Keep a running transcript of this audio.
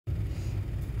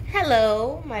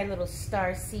Hello, my little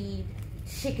Starseed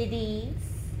chickadees.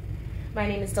 My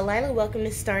name is Delilah. Welcome to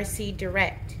Starseed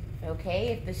Direct. Okay,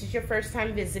 if this is your first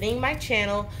time visiting my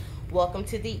channel, welcome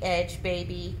to the edge,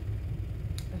 baby.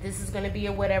 This is going to be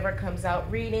a whatever comes out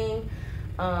reading.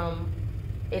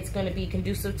 It's going to be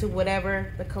conducive to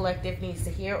whatever the collective needs to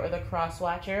hear or the cross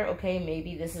watcher. Okay,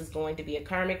 maybe this is going to be a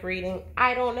karmic reading.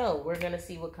 I don't know. We're going to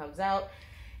see what comes out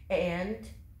and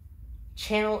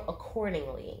channel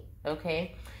accordingly.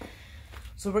 Okay,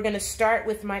 so we're going to start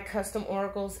with my custom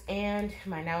oracles and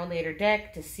my now and later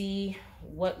deck to see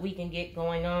what we can get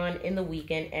going on in the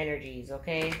weekend energies.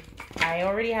 Okay, I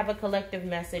already have a collective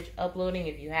message uploading.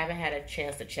 If you haven't had a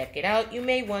chance to check it out, you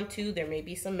may want to. There may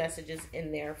be some messages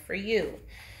in there for you.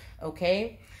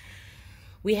 Okay,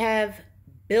 we have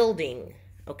building.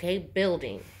 Okay,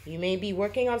 building. You may be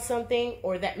working on something,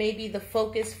 or that may be the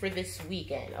focus for this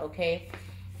weekend. Okay,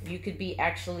 you could be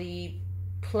actually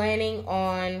planning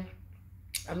on,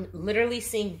 I'm literally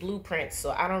seeing blueprints,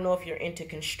 so I don't know if you're into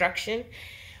construction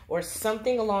or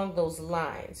something along those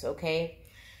lines. Okay,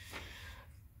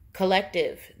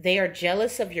 collective, they are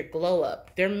jealous of your glow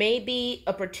up. There may be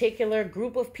a particular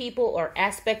group of people or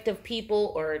aspect of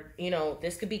people, or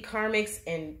this could be karmics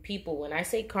and people. When I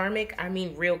say karmic, I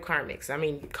mean real karmics. I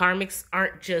mean karmics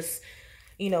aren't just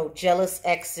jealous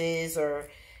exes or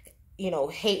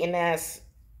hating ass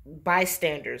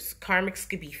bystanders. Karmics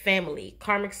could be family.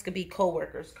 Karmics could be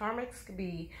co-workers. Karmics could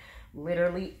be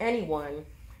literally anyone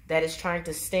that is trying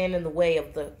to stand in the way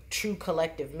of the true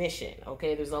collective mission.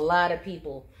 Okay, there's a lot of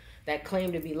people that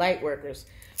claim to be light workers,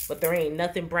 but there ain't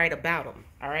nothing bright about them.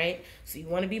 All right, so you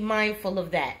want to be mindful of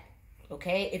that.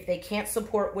 Okay, if they can't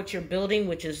support what you're building,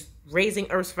 which is raising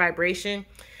Earth's vibration,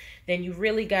 then you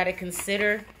really got to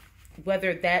consider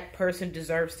whether that person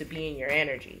deserves to be in your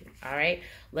energy. All right,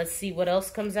 let's see what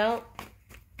else comes out.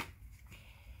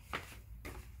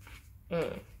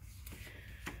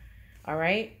 All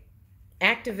right,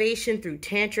 activation through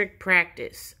tantric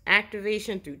practice.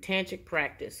 Activation through tantric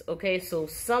practice. Okay, so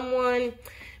someone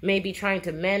may be trying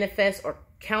to manifest or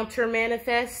counter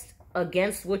manifest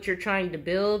against what you're trying to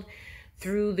build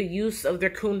through the use of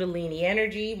their kundalini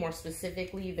energy, more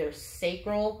specifically their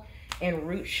sacral and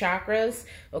root chakras.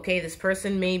 Okay, this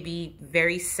person may be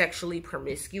very sexually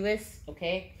promiscuous.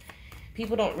 Okay,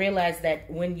 people don't realize that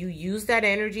when you use that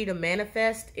energy to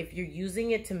manifest, if you're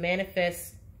using it to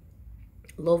manifest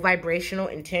low vibrational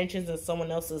intentions in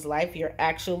someone else's life, you're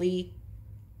actually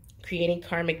creating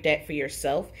karmic debt for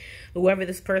yourself. Whoever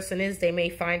this person is, they may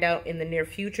find out in the near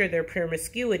future their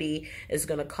promiscuity is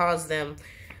going to cause them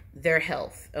their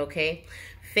health. Okay,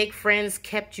 fake friends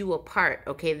kept you apart.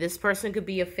 Okay, this person could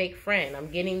be a fake friend.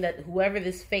 I'm getting that whoever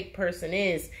this fake person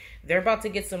is, they're about to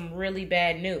get some really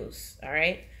bad news. All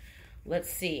right,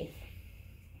 let's see.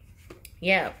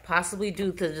 Yeah, possibly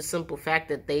due to the simple fact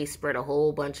that they spread a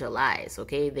whole bunch of lies.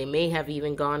 Okay, they may have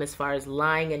even gone as far as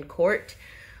lying in court,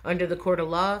 under the court of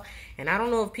law. And I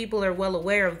don't know if people are well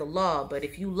aware of the law, but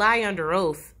if you lie under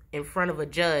oath in front of a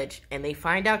judge and they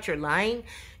find out you're lying,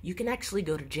 you can actually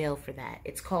go to jail for that.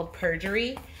 It's called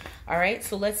perjury. All right,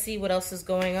 so let's see what else is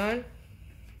going on.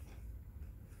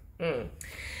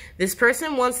 This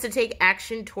person wants to take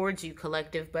action towards you,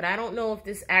 collective, but I don't know if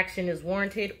this action is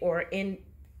warranted or in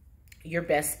your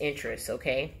best interest.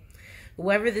 Okay,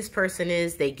 whoever this person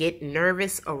is, they get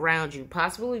nervous around you,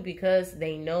 possibly because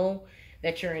they know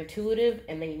that you're intuitive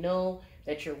and they know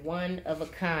that you're one of a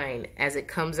kind. As it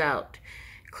comes out,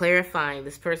 clarifying,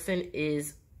 this person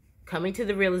is coming to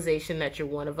the realization that you're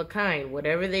one of a kind.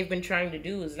 Whatever they've been trying to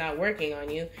do is not working on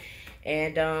you,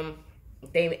 and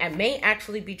they may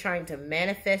actually be trying to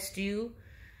manifest you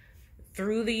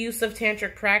through the use of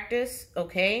tantric practice.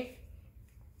 Okay,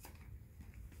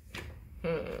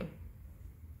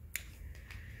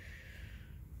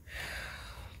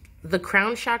 the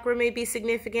crown chakra may be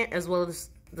significant, as well as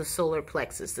the solar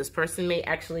plexus. This person may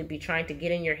actually be trying to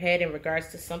get in your head in regards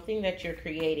to something that you're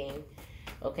creating.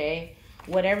 Okay,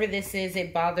 whatever this is,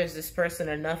 it bothers this person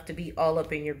enough to be all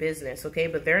up in your business. Okay,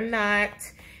 but they're not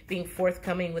being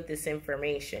forthcoming with this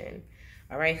information.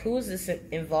 All right, who is this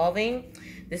involving?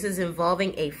 This is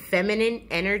involving a feminine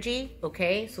energy.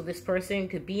 Okay, so this person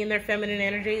could be in their feminine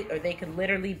energy, or they could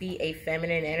literally be a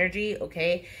feminine energy.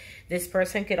 Okay, this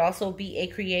person could also be a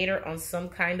creator on some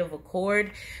kind of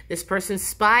accord. This person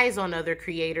spies on other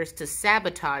creators to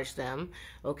sabotage them.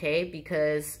 Okay,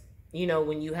 because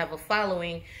when you have a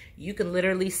following, you can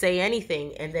literally say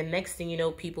anything, and then next thing you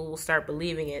know, people will start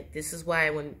believing it. This is why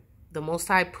when the Most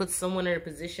High puts someone in a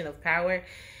position of power,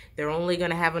 they're only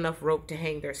going to have enough rope to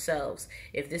hang themselves.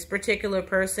 If this particular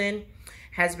person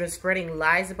has been spreading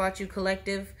lies about you,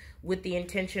 collective, with the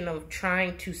intention of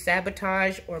trying to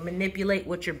sabotage or manipulate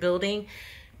what you're building,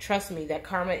 trust me, that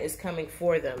karma is coming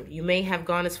for them. You may have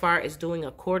gone as far as doing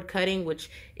a cord cutting,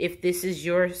 which if this is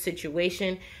your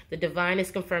situation, the divine is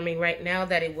confirming right now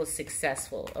that it was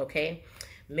successful, okay?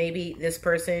 Maybe this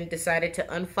person decided to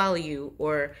unfollow you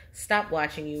or stop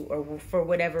watching you, or for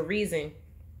whatever reason,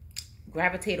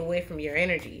 gravitate away from your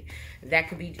energy. That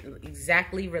could be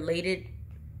exactly related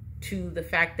to the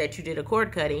fact that you did a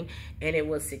cord cutting and it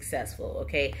was successful,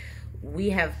 okay? We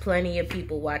have plenty of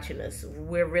people watching us.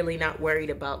 We're really not worried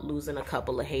about losing a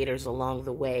couple of haters along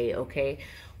the way, okay?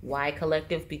 Why,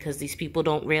 collective? Because these people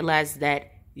don't realize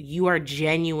that you are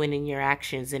genuine in your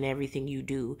actions and everything you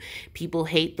do. People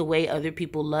hate the way other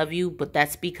people love you, but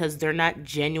that's because they're not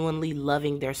genuinely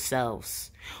loving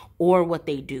themselves or what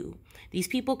they do. These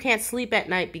people can't sleep at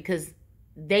night because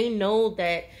they know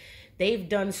that they've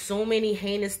done so many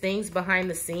heinous things behind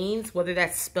the scenes, whether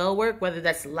that's spell work, whether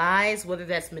that's lies, whether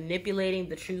that's manipulating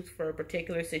the truth for a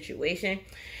particular situation,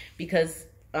 because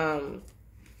they're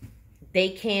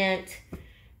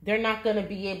not going to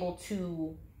be able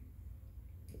to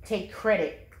take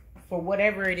credit for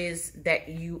whatever it is that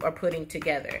you are putting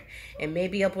together. And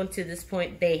maybe up until this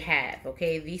point they have,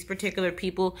 okay? These particular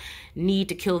people need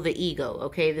to kill the ego,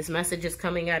 okay? This message is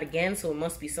coming out again, so it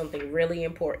must be something really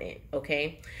important,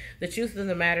 okay? The truth of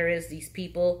the matter is these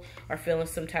people are feeling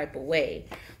some type of way,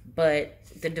 but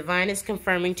the divine is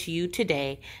confirming to you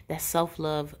today that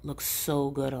self-love looks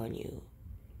so good on you.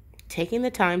 Taking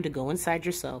the time to go inside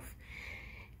yourself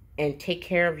and take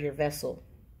care of your vessel,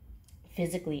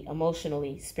 physically,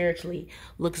 emotionally, spiritually,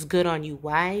 looks good on you.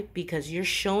 Why? Because you're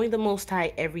showing the Most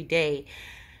High every day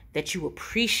that you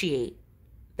appreciate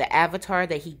the avatar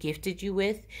that he gifted you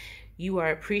with. You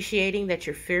are appreciating that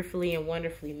you're fearfully and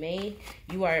wonderfully made.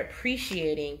 You are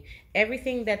appreciating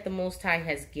everything that the Most High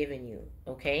has given you,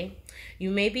 okay?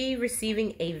 You may be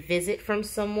receiving a visit from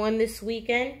someone this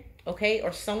weekend, okay?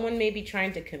 Or someone may be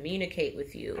trying to communicate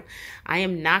with you. I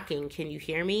am knocking. Can you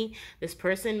hear me? This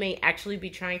person may actually be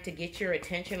trying to get your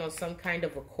attention on some kind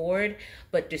of accord,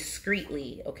 but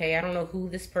discreetly, okay? I don't know who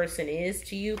this person is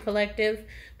to you, collective,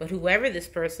 but whoever this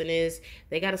person is,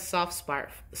 they got a soft spot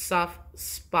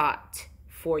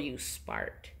for you,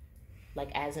 Spart. Like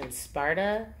as in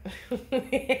Sparta?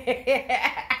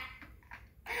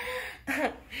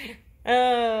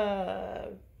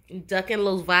 Ducking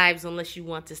those vibes unless you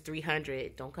want this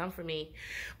 300. Don't come for me.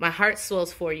 My heart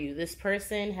swells for you. This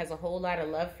person has a whole lot of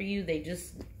love for you. They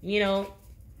just, you know,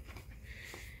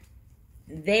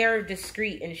 they're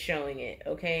discreet in showing it,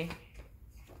 okay?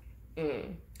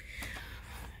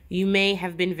 You may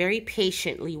have been very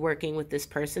patiently working with this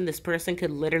person. This person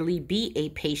could literally be a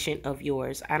patient of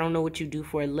yours. I don't know what you do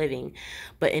for a living,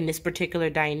 but in this particular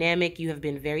dynamic, you have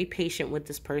been very patient with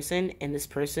this person, and this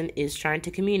person is trying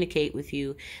to communicate with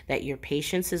you that your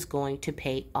patience is going to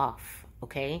pay off,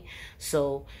 okay?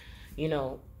 So, you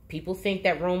know, people think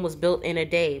that Rome was built in a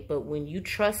day, but when you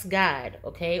trust God,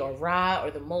 okay, or Ra,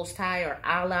 or the Most High, or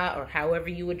Allah, or however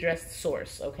you address the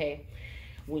source, okay?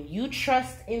 When you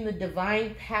trust in the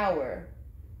divine power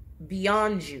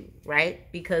beyond you,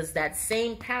 right? Because that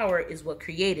same power is what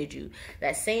created you.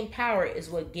 That same power is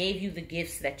what gave you the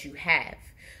gifts that you have,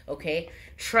 okay?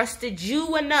 Trusted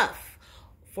you enough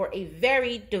for a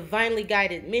very divinely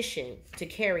guided mission to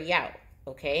carry out,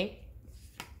 okay?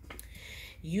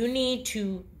 You need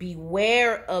to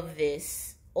beware of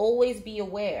this. Always be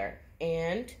aware.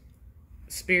 And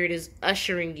Spirit is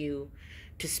ushering you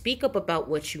to speak up about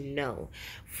what you know.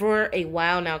 For a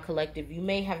while now, collective, you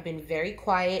may have been very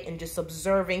quiet and just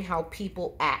observing how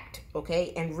people act,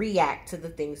 okay, and react to the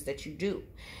things that you do.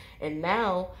 And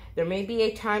now there may be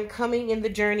a time coming in the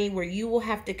journey where you will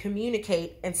have to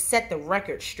communicate and set the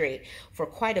record straight for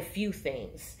quite a few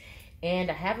things. And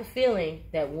I have a feeling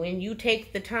that when you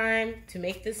take the time to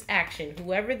make this action,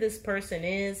 whoever this person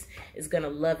is going to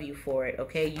love you for it,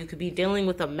 okay? You could be dealing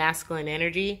with a masculine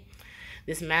energy.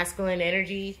 This masculine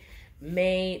energy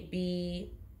may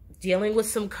be dealing with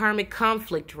some karmic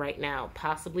conflict right now,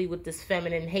 possibly with this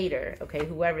feminine hater, okay,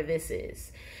 whoever this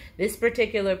is. This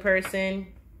particular person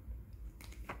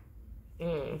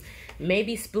may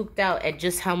be spooked out at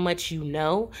just how much you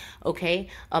know, okay,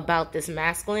 about this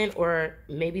masculine, or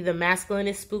maybe the masculine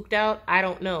is spooked out. I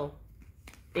don't know.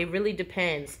 It really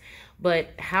depends. But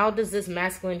how does this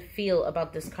masculine feel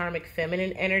about this karmic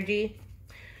feminine energy?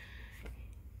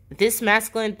 This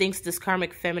masculine thinks this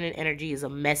karmic feminine energy is a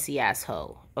messy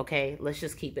asshole, okay? Let's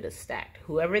just keep it a stack.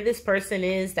 Whoever this person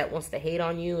is that wants to hate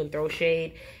on you and throw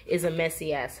shade is a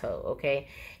messy asshole, okay?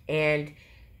 And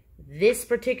this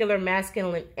particular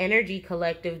masculine energy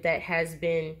collective that has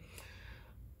been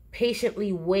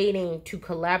patiently waiting to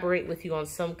collaborate with you on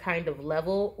some kind of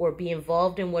level or be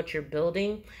involved in what you're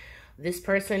building. This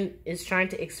person is trying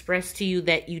to express to you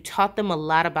that you taught them a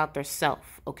lot about their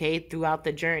self, okay, throughout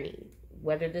the journey.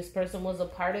 Whether this person was a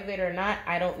part of it or not,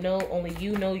 I don't know. Only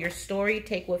you know your story.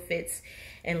 Take what fits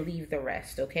and leave the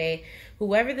rest, okay?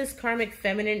 Whoever this karmic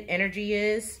feminine energy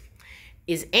is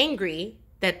angry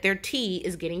that their tea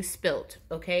is getting spilt,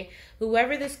 okay?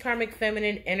 Whoever this karmic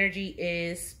feminine energy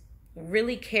is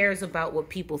really cares about what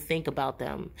people think about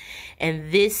them.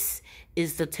 And this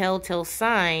is the telltale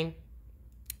sign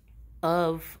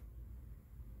of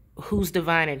who's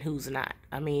divine and who's not.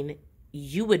 I mean,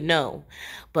 you would know,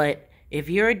 but if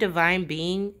you're a divine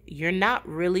being, you're not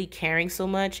really caring so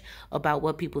much about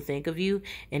what people think of you.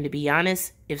 And to be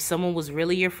honest, if someone was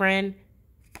really your friend,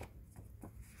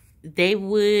 they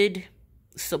would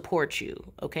support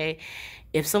you, okay?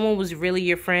 If someone was really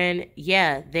your friend,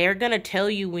 yeah, they're gonna tell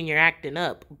you when you're acting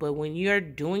up. But when you're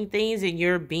doing things and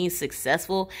you're being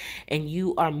successful and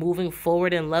you are moving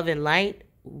forward in love and light,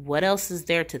 what else is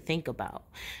there to think about?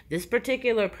 This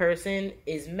particular person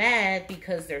is mad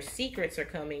because their secrets are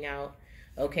coming out,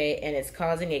 okay, and it's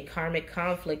causing a karmic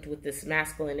conflict with this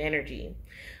masculine energy,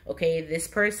 okay? This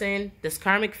person, this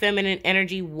karmic feminine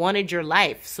energy wanted your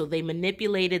life, so they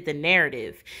manipulated the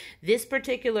narrative. This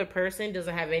particular person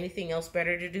doesn't have anything else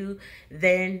better to do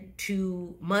than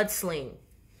to mudsling,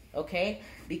 okay?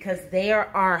 Because they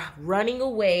are running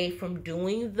away from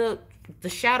doing the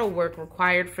shadow work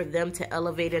required for them to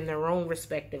elevate in their own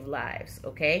respective lives,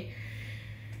 okay?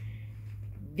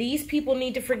 These people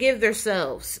need to forgive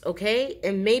themselves, okay?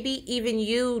 And maybe even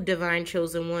you, divine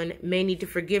chosen one, may need to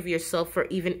forgive yourself for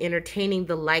even entertaining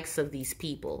the likes of these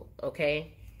people,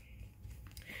 okay?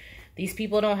 These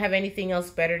people don't have anything else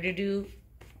better to do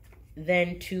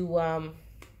than to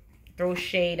throw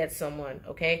shade at someone,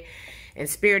 okay? And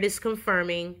Spirit is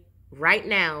confirming right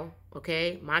now,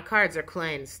 okay? My cards are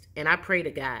cleansed, and I pray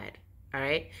to God, all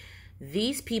right?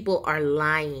 These people are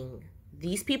lying.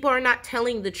 These people are not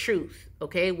telling the truth,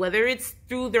 okay? Whether it's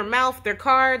through their mouth, their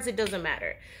cards, it doesn't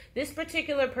matter. This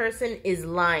particular person is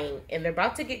lying, and they're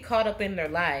about to get caught up in their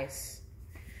lies,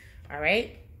 all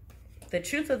right? The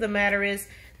truth of the matter is,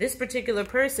 this particular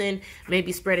person may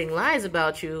be spreading lies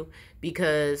about you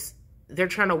because they're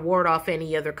trying to ward off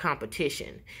any other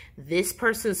competition. This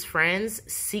person's friends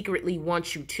secretly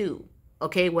want you too.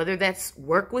 Okay, whether that's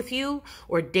work with you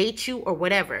or date you or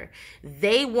whatever,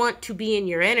 they want to be in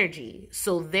your energy.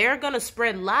 So they're going to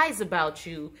spread lies about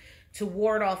you to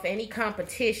ward off any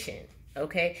competition.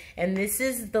 Okay, and this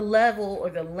is the level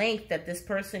or the length that this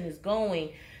person is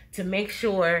going to make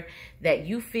sure that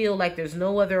you feel like there's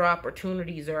no other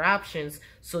opportunities or options,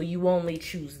 so you only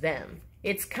choose them.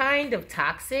 It's kind of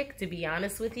toxic, to be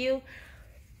honest with you.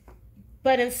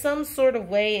 But in some sort of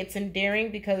way, it's endearing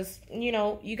because, you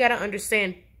know, you got to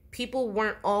understand, people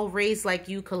weren't all raised like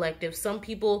you, collective. Some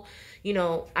people, you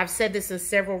know, I've said this in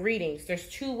several readings. There's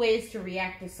two ways to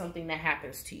react to something that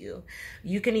happens to you.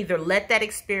 You can either let that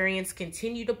experience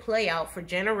continue to play out for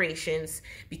generations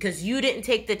because you didn't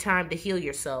take the time to heal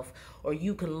yourself, or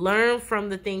you can learn from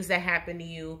the things that happen to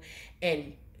you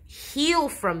and heal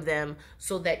from them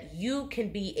so that you can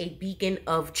be a beacon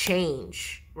of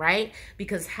change, right?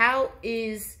 Because how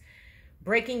is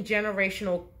breaking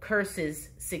generational curses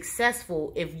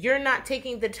successful if you're not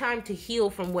taking the time to heal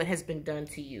from what has been done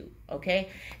to you, okay?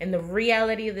 And the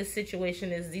reality of this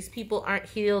situation is these people aren't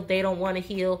healed. They don't want to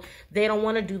heal. They don't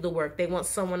want to do the work. They want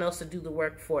someone else to do the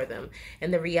work for them.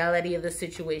 And the reality of the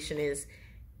situation is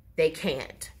they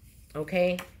can't,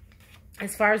 okay?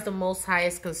 As far as the Most High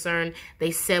is concerned, they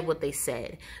said what they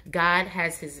said. God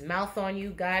has his mouth on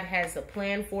you. God has a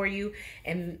plan for you.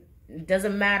 And it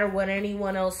doesn't matter what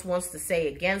anyone else wants to say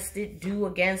against it, do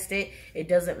against it. It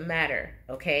doesn't matter,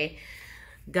 okay?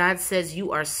 God says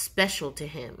you are special to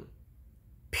him.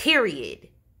 Period.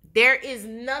 There is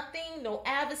nothing, no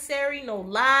adversary, no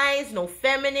lies, no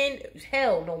feminine,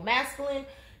 hell, no masculine.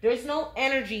 There's no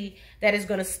energy that is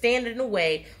going to stand in the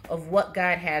way of what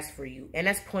God has for you. And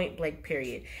that's point blank,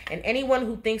 period. And anyone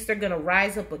who thinks they're going to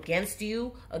rise up against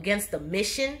you, against the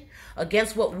mission,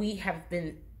 against what we have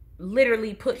been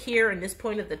literally put here in this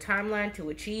point of the timeline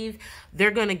to achieve, they're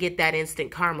going to get that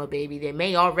instant karma, baby. They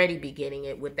may already be getting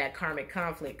it with that karmic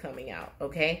conflict coming out,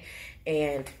 okay?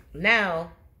 And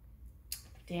now,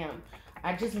 damn,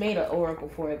 I just made an oracle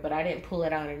for it, but I didn't pull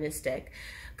it out in this deck.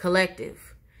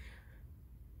 Collective.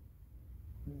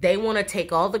 They want to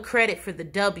take all the credit for the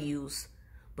W's,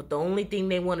 but the only thing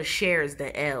they want to share is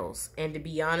the L's. And to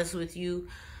be honest with you,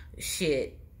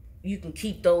 shit, you can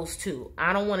keep those too.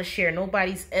 I don't want to share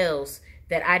nobody's L's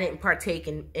that I didn't partake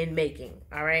in making,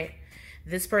 all right?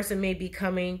 this person may be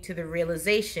coming to the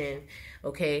realization,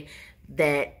 okay,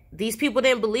 that these people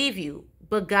didn't believe you,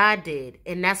 but God did,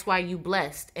 and that's why you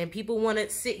blessed. And people want to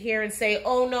sit here and say,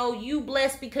 oh no, you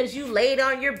blessed because you laid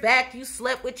on your back, you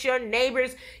slept with your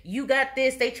neighbors, you got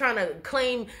this. They trying to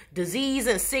claim disease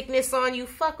and sickness on you.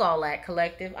 Fuck all that,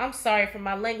 collective. I'm sorry for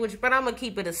my language, but I'm gonna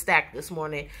keep it a stack this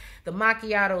morning. The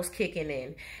macchiato's kicking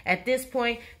in. At this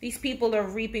point, these people are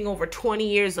reaping over 20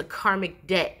 years of karmic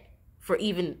debt for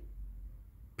even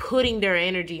putting their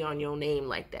energy on your name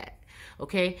like that.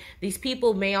 Okay, these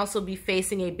people may also be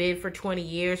facing a bid for 20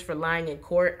 years for lying in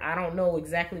court. I don't know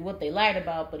exactly what they lied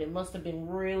about, but it must have been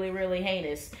really, really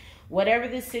heinous. Whatever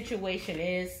this situation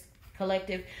is,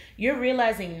 collective, you're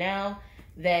realizing now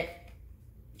that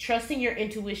trusting your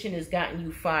intuition has gotten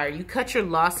you far. You cut your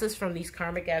losses from these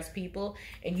karmic ass people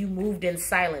and you moved in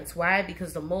silence. Why?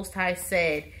 Because the Most High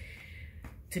said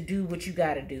to do what you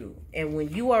got to do. And when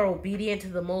you are obedient to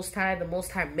the Most High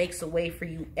makes a way for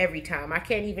you every time. I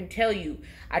can't even tell you.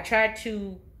 I tried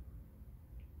to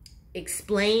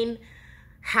explain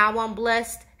how I'm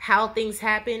blessed, how things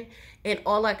happen, and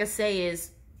all I can say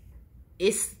is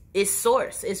it's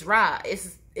source, it's Ra,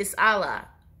 it's Allah.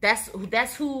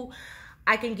 That's who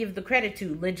I can give the credit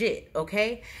to, legit,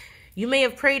 okay? You may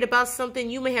have prayed about something.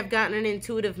 You may have gotten an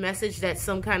intuitive message that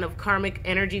some kind of karmic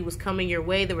energy was coming your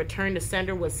way. The return to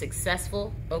sender was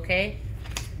successful, okay?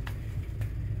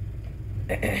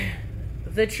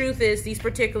 The truth is, these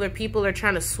particular people are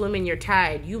trying to swim in your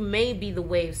tide. You may be the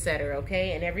wave setter,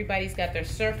 okay? And everybody's got their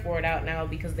surfboard out now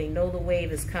because they know the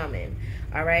wave is coming,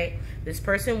 all right? This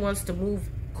person wants to move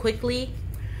quickly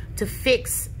to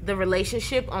fix the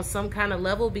relationship on some kind of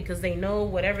level because they know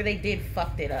whatever they did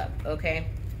fucked it up, okay?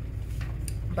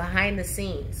 Behind the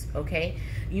scenes, okay?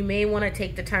 You may want to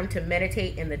take the time to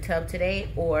meditate in the tub today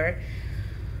or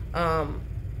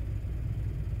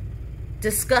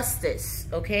discuss this,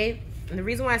 okay? And the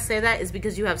reason why I say that is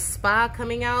because you have spa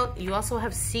coming out. You also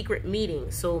have secret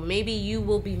meetings. So maybe you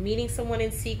will be meeting someone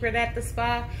in secret at the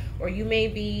spa, or you may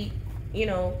be, you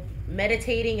know,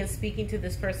 meditating and speaking to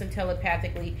this person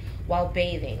telepathically while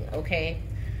bathing, okay?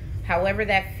 However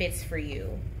that fits for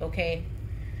you, okay?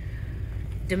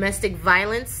 Domestic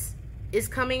violence is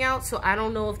coming out, so I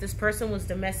don't know if this person was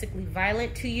domestically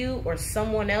violent to you or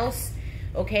someone else,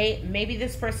 okay? Maybe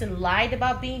this person lied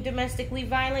about being domestically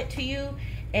violent to you,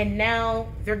 and now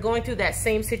they're going through that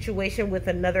same situation with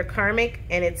another karmic,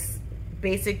 and it's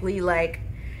basically like,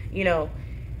 you know,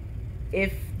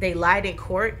 if they lied in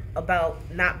court about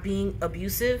not being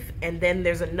abusive, and then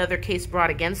there's another case brought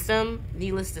against them,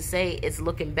 needless to say, it's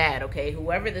looking bad, okay?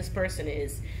 Whoever this person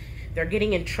is, they're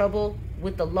getting in trouble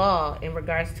with the law in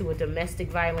regards to a domestic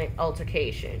violent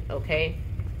altercation, okay?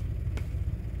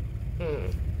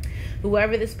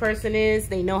 Whoever this person is,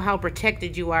 they know how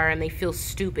protected you are and they feel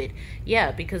stupid.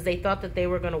 Yeah, because they thought that they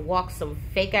were going to walk some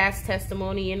fake-ass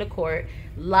testimony into court,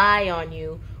 lie on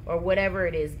you, or whatever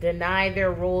it is, deny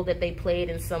their role that they played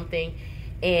in something.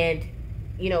 And,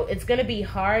 you know, it's going to be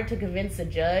hard to convince a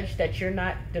judge that you're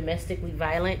not domestically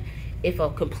violent if a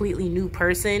completely new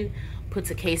person puts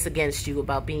a case against you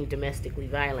about being domestically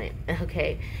violent,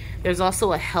 okay? There's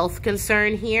also a health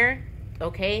concern here,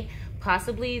 okay?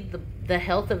 Possibly the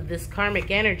health of this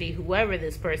karmic energy, whoever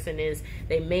this person is,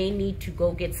 they may need to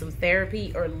go get some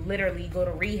therapy or literally go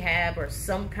to rehab or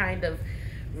some kind of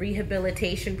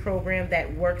rehabilitation program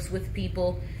that works with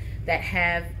people that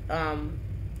have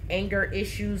anger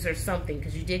issues or something,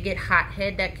 because you did get hot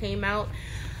head that came out.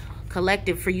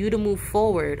 Collective, for you to move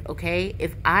forward, okay?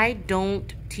 If I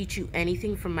don't teach you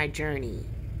anything from my journey,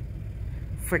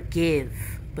 forgive,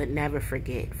 but never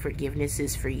forget. Forgiveness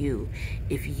is for you.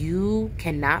 If you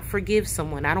cannot forgive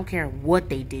someone, I don't care what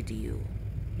they did to you.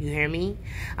 You hear me?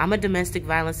 I'm a domestic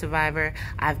violence survivor.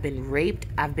 I've been raped.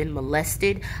 I've been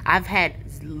molested. I've had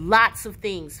lots of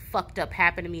things fucked up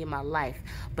happen to me in my life,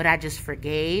 but I just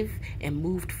forgave and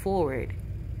moved forward.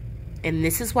 And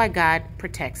this is why God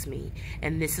protects me.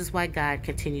 And this is why God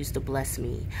continues to bless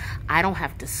me. I don't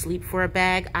have to sleep for a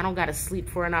bag. I don't got to sleep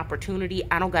for an opportunity.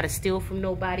 I don't got to steal from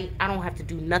nobody. I don't have to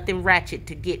do nothing ratchet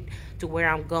to get to where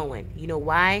I'm going. You know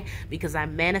why? Because I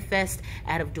manifest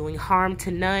out of doing harm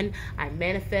to none. I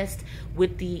manifest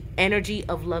with the energy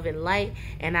of love and light.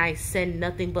 And I send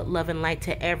nothing but love and light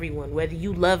to everyone. Whether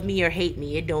you love me or hate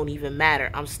me, it don't even matter.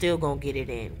 I'm still going to get it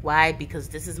in. Why? Because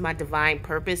this is my divine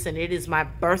purpose and it is my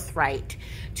birthright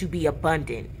to be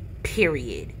abundant,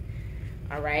 period.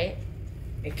 All right?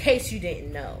 In case you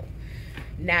didn't know,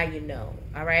 now you know.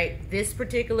 All right? This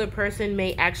particular person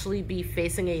may actually be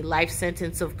facing a life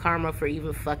sentence of karma for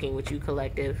even fucking with you,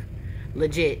 collective.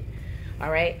 Legit. All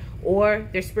right? Or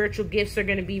their spiritual gifts are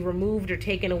going to be removed or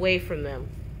taken away from them.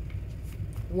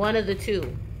 One of the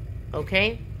two.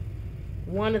 Okay?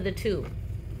 One of the two.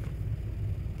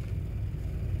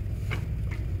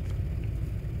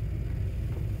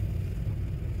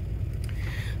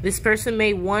 This person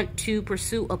may want to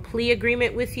pursue a plea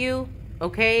agreement with you,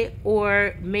 okay?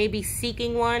 Or maybe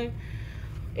seeking one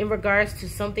in regards to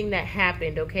something that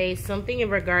happened, okay? Something in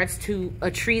regards to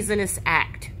a treasonous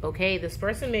act, okay? This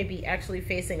person may be actually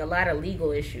facing a lot of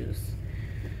legal issues.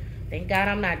 Thank God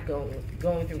I'm not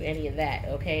going through any of that,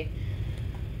 okay?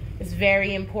 It's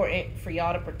very important for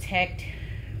y'all to protect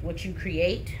what you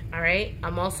create, all right?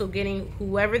 I'm also getting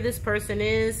whoever this person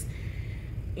is,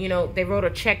 you know, they wrote a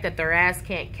check that their ass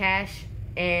can't cash,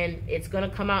 and it's going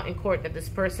to come out in court that this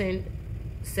person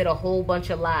said a whole bunch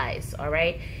of lies, all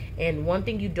right? And one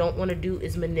thing you don't want to do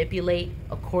is manipulate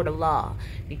a court of law,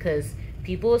 because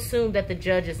people assume that the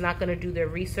judge is not going to do their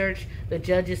research. The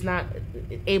judge is not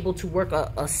able to work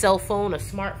a cell phone, a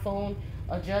smartphone.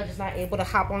 A judge is not able to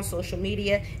hop on social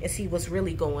media and see what's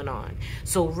really going on.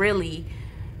 So really,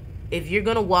 if you're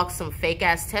going to walk some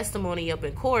fake-ass testimony up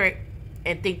in court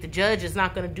and think the judge is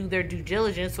not going to do their due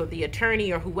diligence, or the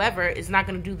attorney or whoever is not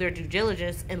going to do their due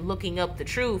diligence in looking up the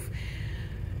truth,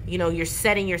 you know, you're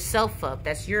setting yourself up.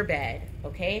 That's your bad,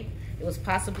 okay? It was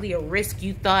possibly a risk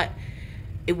you thought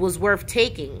it was worth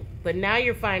taking, but now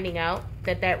you're finding out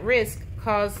that that risk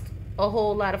caused a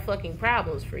whole lot of fucking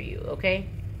problems for you, okay?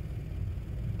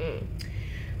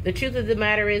 The truth of the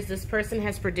matter is, this person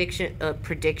has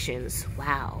predictions.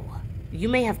 Wow. You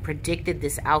may have predicted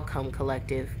this outcome,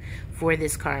 collective, for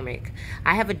this karmic.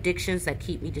 I have addictions that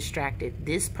keep me distracted.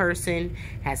 This person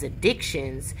has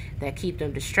addictions that keep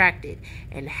them distracted.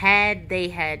 And had they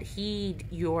had heed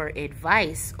your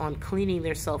advice on cleaning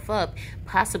themselves up,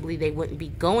 possibly they wouldn't be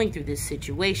going through this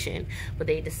situation. But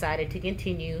they decided to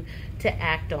continue to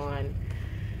act on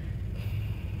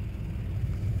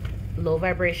low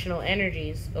vibrational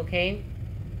energies, okay?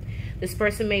 This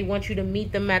person may want you to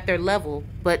meet them at their level,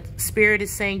 but Spirit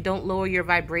is saying don't lower your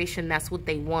vibration. That's what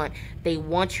they want. They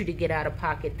want you to get out of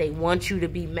pocket. They want you to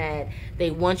be mad.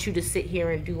 They want you to sit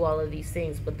here and do all of these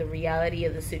things. But the reality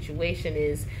of the situation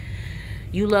is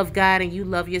you love God and you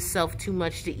love yourself too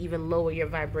much to even lower your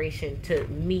vibration to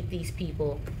meet these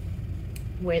people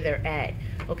where they're at.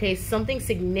 Okay, something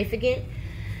significant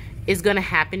is going to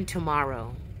happen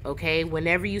tomorrow. Okay,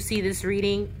 whenever you see this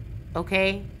reading,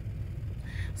 okay,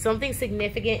 something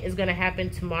significant is going to happen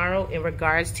tomorrow in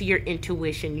regards to your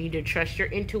intuition. You need to trust your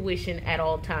intuition at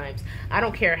all times. I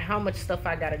don't care how much stuff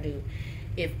I got to do.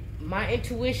 If my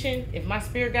intuition, if my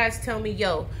spirit guides tell me,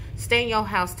 yo, stay in your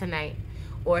house tonight,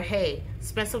 or hey,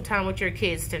 spend some time with your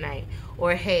kids tonight,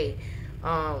 or hey,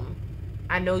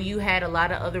 I know you had a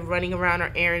lot of other running around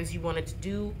or errands you wanted to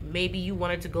do. Maybe you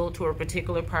wanted to go to a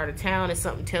particular part of town and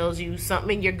something tells you,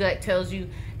 something in your gut tells you,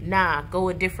 nah, go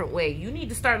a different way. You need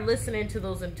to start listening to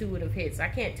those intuitive hits. I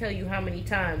can't tell you how many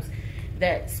times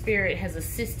that Spirit has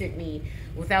assisted me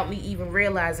without me even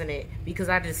realizing it, because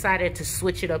I decided to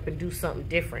switch it up and do something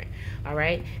different, all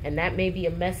right? And that may be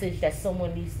a message that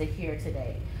someone needs to hear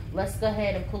today. Let's go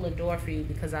ahead and pull a door for you,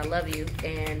 because I love you,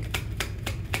 and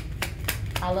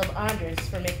I love Andres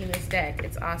for making this deck.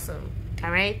 It's awesome. All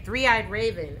right, three-eyed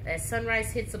raven. As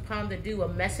sunrise hits upon the dew, a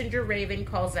messenger raven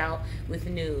calls out with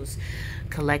news.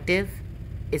 Collective,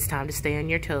 it's time to stay on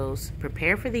your toes.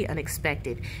 Prepare for the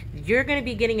unexpected. You're going to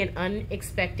be getting an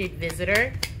unexpected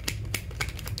visitor.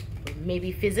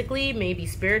 Maybe physically, maybe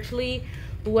spiritually.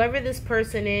 Whoever this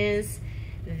person is,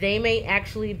 they may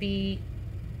actually be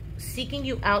seeking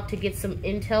you out to get some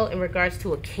intel in regards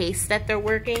to a case that they're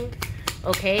working.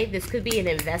 Okay, this could be an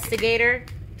investigator.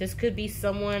 This could be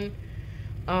someone,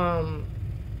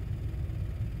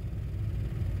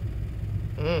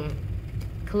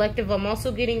 collective, I'm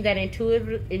also getting that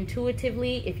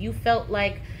intuitively, if you felt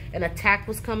like an attack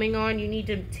was coming on, you need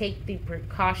to take the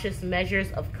precautious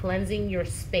measures of cleansing your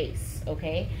space,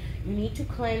 okay? You need to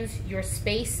cleanse your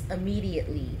space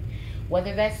immediately,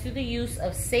 whether that's through the use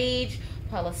of sage,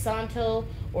 Palo Santo,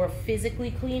 or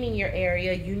physically cleaning your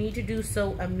area. You need to do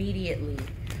so immediately,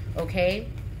 okay?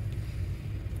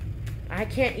 I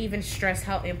can't even stress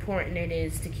how important it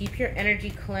is to keep your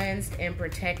energy cleansed and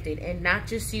protected. And not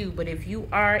just you, but if you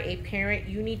are a parent,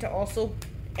 you need to also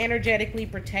energetically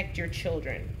protect your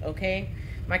children, okay?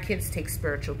 My kids take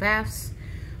spiritual baths,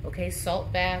 okay?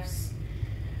 Salt baths.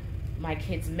 My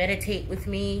kids meditate with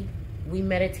me. We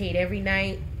meditate every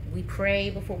night. We pray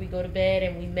before we go to bed,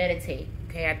 and we meditate.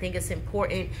 Okay, I think it's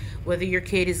important, whether your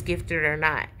kid is gifted or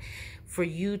not, for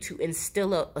you to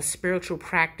instill a spiritual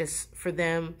practice for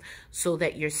them so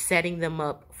that you're setting them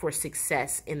up for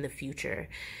success in the future.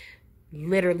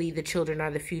 literally the children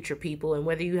are the future people, and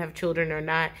whether you have children or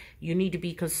not, you need to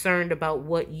be concerned about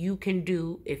what you can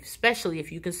do, especially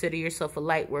if you consider yourself a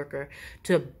light worker,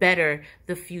 to better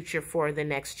the future for the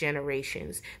next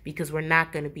generations, because we're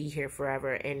not going to be here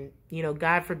forever. And you know,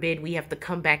 God forbid we have to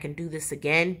come back and do this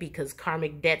again because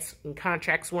karmic debts and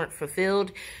contracts weren't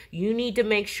fulfilled. You need to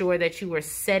make sure that you are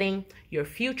setting your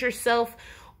future self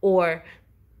or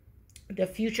the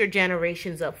future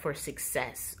generations up for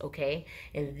success, okay?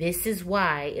 And this is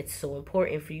why it's so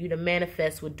important for you to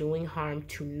manifest with doing harm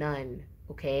to none,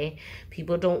 okay?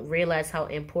 People don't realize how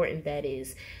important that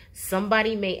is.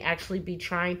 Somebody may actually be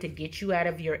trying to get you out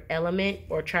of your element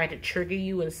or try to trigger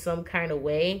you in some kind of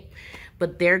way,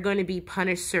 but they're going to be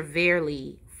punished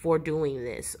severely for doing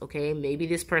this, okay? Maybe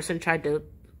this person tried to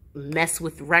mess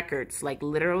with records, like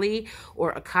literally,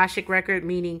 or Akashic record,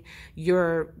 meaning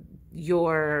your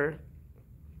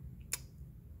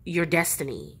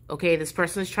destiny, okay? This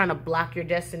person is trying to block your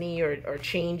destiny or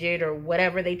change it or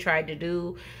whatever they tried to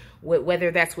do, whether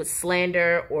that's with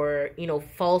slander or, you know,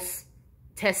 false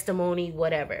testimony,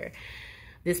 whatever.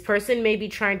 This person may be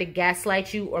trying to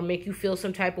gaslight you or make you feel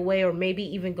some type of way, or maybe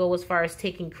even go as far as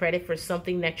taking credit for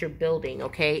something that you're building,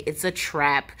 okay? It's a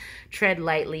trap. Tread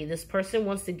lightly. This person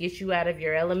wants to get you out of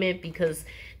your element because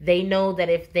they know that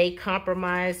if they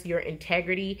compromise your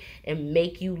integrity and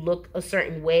make you look a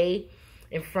certain way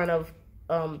in front of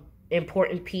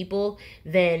important people,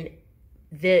 then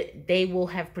they will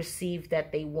have perceived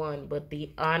that they won. But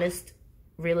the honest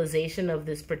realization of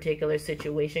this particular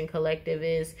situation, collective,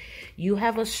 is you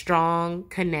have a strong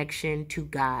connection to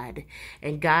God,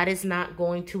 and God is not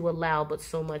going to allow but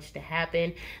so much to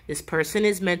happen. This person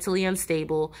is mentally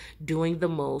unstable, doing the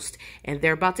most, and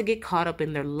they're about to get caught up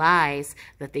in their lies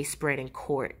that they spread in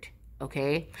court.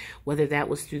 Okay, whether that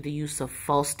was through the use of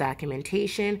false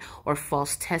documentation or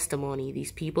false testimony,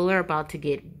 these people are about to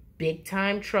get big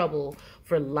time trouble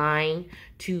for lying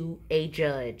to a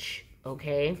judge,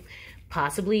 okay?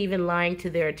 Possibly even lying to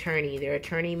their attorney. Their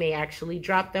attorney may actually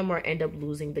drop them or end up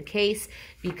losing the case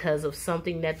because of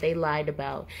something that they lied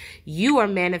about. You are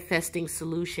manifesting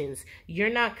solutions.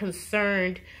 You're not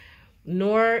concerned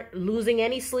nor losing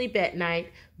any sleep at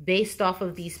night based off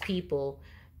of these people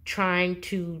trying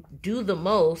to do the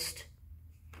most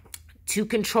to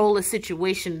control a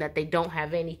situation that they don't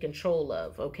have any control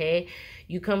of, okay?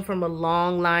 You come from a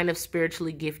long line of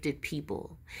spiritually gifted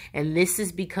people, and this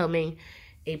is becoming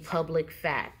a public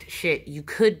fact. Shit, you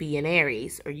could be an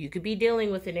Aries, or you could be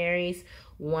dealing with an Aries,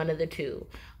 one of the two,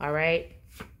 all right?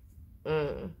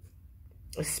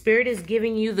 Spirit is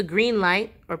giving you the green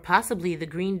light, or possibly the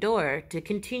green door, to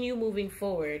continue moving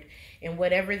forward in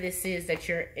whatever this is that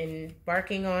you're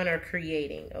embarking on or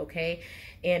creating, okay?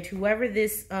 And whoever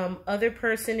this other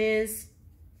person is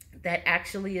that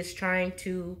actually is trying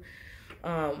to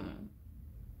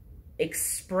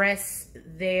express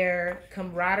their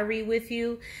camaraderie with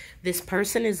you, this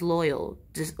person is loyal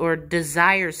or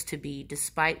desires to be,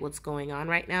 despite what's going on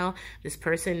right now. This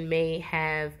person may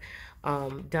have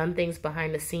done things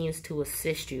behind the scenes to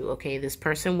assist you, okay? This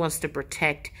person wants to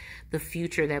protect the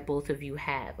future that both of you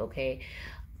have, okay?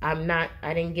 I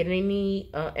didn't get any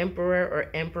Emperor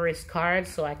or Empress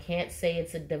cards, so I can't say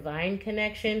it's a divine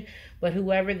connection, but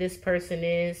whoever this person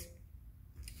is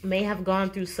may have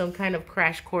gone through some kind of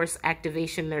crash course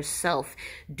activation themselves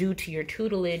due to your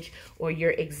tutelage or your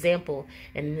example.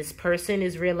 And this person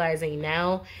is realizing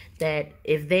now that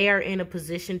if they are in a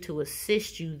position to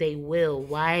assist you, they will.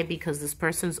 Why? Because this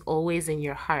person's always in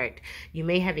your heart. You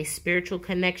may have a spiritual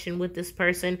connection with this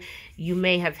person. You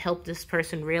may have helped this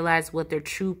person realize what their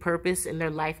true purpose in their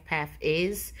life path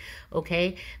is,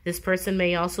 okay? This person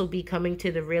may also be coming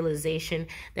to the realization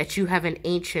that you have an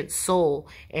ancient soul,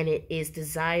 and it is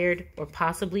desired or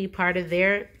possibly part of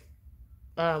their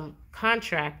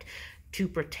contract to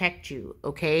protect you,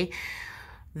 okay?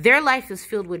 Their life is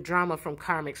filled with drama from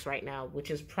karmics right now,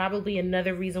 which is probably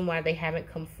another reason why they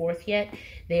haven't come forth yet.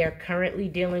 They are currently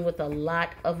dealing with a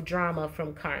lot of drama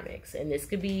from karmics, and this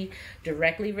could be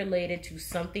directly related to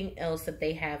something else that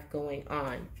they have going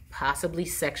on, possibly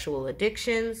sexual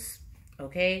addictions,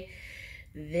 okay?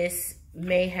 This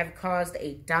may have caused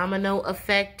a domino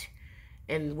effect,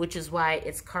 and which is why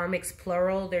it's karmics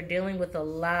plural. They're dealing with a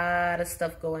lot of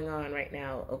stuff going on right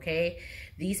now, okay?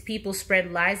 These people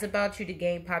spread lies about you to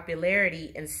gain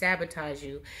popularity and sabotage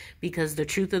you, because the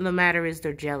truth of the matter is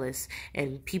they're jealous.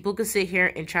 And people can sit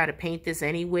here and try to paint this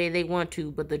any way they want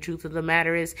to, but the truth of the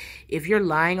matter is, if you're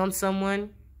lying on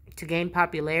someone to gain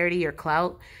popularity or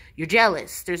clout, you're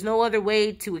jealous. There's no other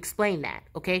way to explain that,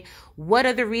 okay? What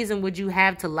other reason would you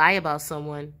have to lie about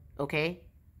someone, okay?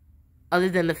 other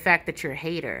than the fact that you're a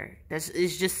hater.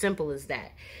 It's just simple as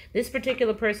that. This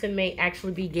particular person may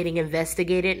actually be getting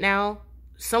investigated now.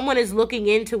 Someone is looking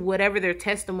into whatever their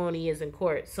testimony is in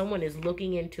court. Someone is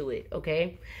looking into it,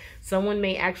 okay? Someone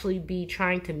may actually be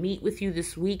trying to meet with you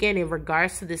this weekend in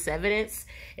regards to this evidence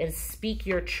and speak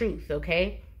your truth,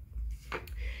 okay?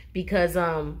 Because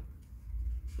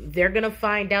they're going to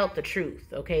find out the truth,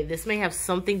 okay? This may have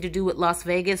something to do with Las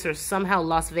Vegas, or somehow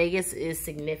Las Vegas is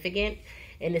significant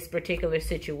in this particular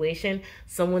situation.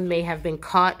 Someone may have been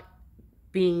caught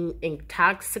being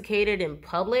intoxicated in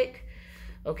public,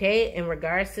 okay, in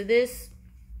regards to this.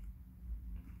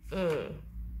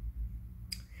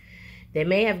 They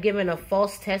may have given a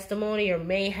false testimony, or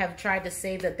may have tried to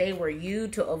say that they were you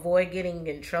to avoid getting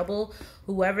in trouble.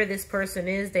 Whoever this person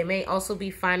is, they may also be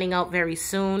finding out very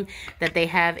soon that they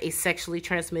have a sexually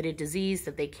transmitted disease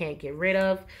that they can't get rid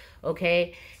of,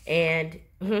 okay? And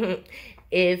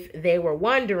if they were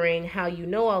wondering how you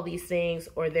know all these things,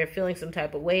 or they're feeling some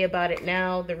type of way about it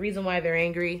now, the reason why they're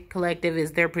angry, collective,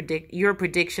 is your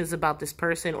predictions about this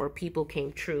person or people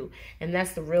came true. And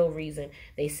that's the real reason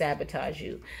they sabotage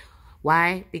you.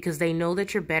 Why? Because they know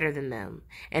that you're better than them.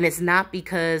 And it's not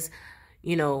because,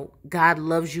 you know, God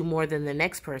loves you more than the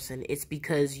next person. It's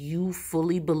because you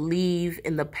fully believe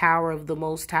in the power of the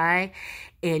Most High.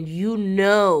 And you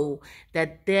know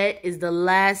that that is the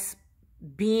last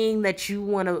being that you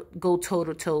want to go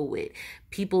toe-to-toe with.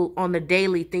 People on the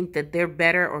daily think that they're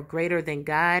better or greater than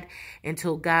God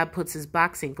until God puts his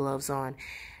boxing gloves on.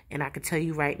 And I can tell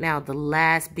you right now, the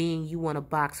last being you want to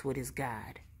box with is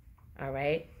God. All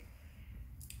right?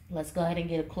 Let's go ahead and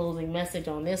get a closing message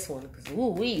on this one, because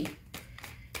ooh-wee,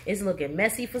 it's looking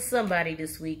messy for somebody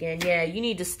this weekend. Yeah, you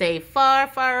need to stay far,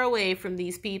 far away from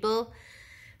these people,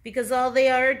 because all they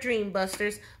are dream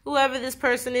busters. Whoever this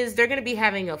person is, they're going to be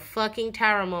having a fucking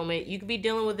tower moment. You could be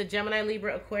dealing with a Gemini,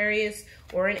 Libra, Aquarius,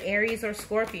 or an Aries or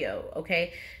Scorpio,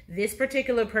 okay? This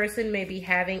particular person may be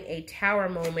having a tower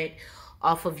moment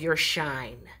off of your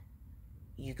shine.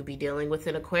 You could be dealing with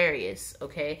an Aquarius,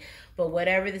 okay? But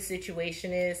whatever the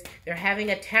situation is, they're having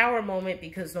a tower moment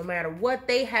because no matter what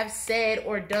they have said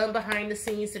or done behind the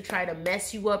scenes to try to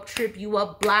mess you up, trip you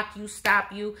up, block you,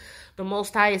 stop you, the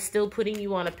Most High is still putting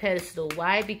you on a pedestal.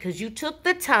 Why? Because you took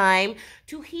the time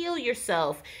to heal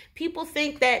yourself. People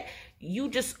think that you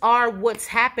just are what's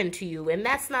happened to you, and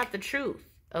that's not the truth,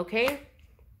 okay?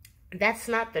 That's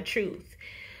not the truth,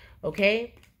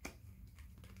 okay?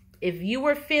 If you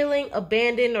were feeling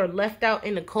abandoned or left out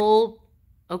in the cold,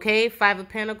 okay, 5 of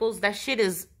Pentacles, that shit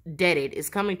is deaded. It's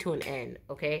coming to an end,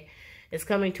 okay? It's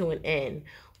coming to an end.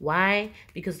 Why?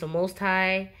 Because the Most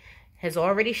High has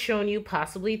already shown you,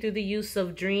 possibly through the use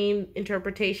of dream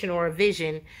interpretation or a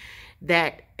vision,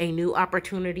 that a new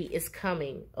opportunity is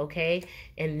coming, okay?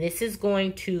 And this is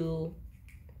going to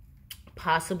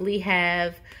possibly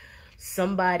have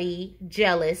somebody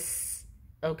jealous,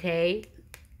 okay?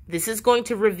 This is going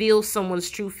to reveal someone's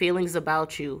true feelings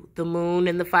about you. The Moon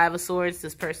and the 5 of Swords.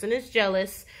 This person is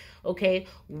jealous. Okay.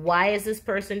 Why is this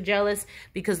person jealous?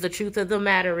 Because the truth of the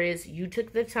matter is you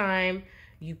took the time.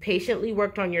 You patiently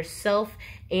worked on yourself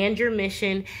and your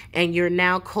mission. And you're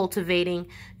now cultivating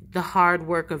the hard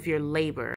work of your labor.